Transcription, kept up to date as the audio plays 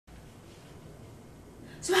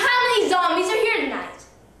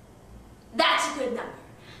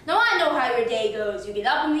goes. You get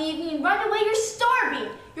up in the evening and right away you're starving.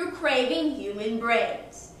 You're craving human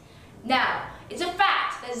brains. Now, it's a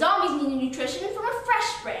fact that zombies need nutrition from a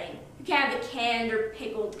fresh brain. You can't have the canned or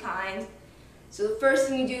pickled kind. So the first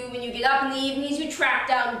thing you do when you get up in the evening is you track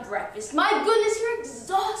down breakfast. My goodness, you're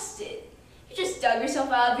exhausted. You just dug yourself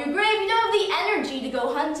out of your grave. You don't have the energy to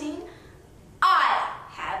go hunting. I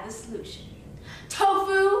have the solution.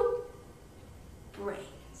 Tofu brains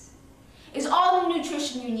is all the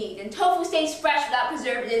nutrition you need, and tofu stays fresh without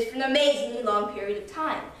preservatives for an amazingly long period of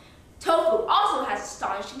time. Tofu also has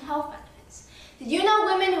astonishing health benefits. Did you know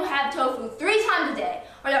women who have tofu 3 times a day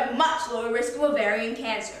are at a much lower risk of ovarian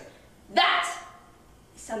cancer? That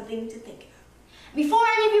is something to think about. Before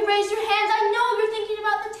any of you raise your hands, I know you're thinking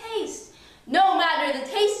about the taste. No matter, the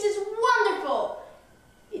taste is wonderful.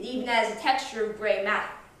 It even has a texture of gray matter.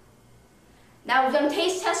 Now, we've done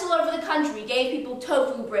taste tests all over the country, gave people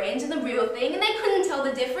tofu brains and the real thing, and they couldn't tell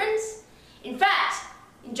the difference. In fact,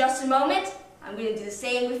 in just a moment, I'm going to do the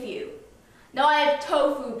same with you. Now, I have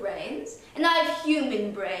tofu brains, and I have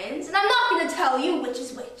human brains, and I'm not going to tell you which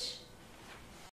is which.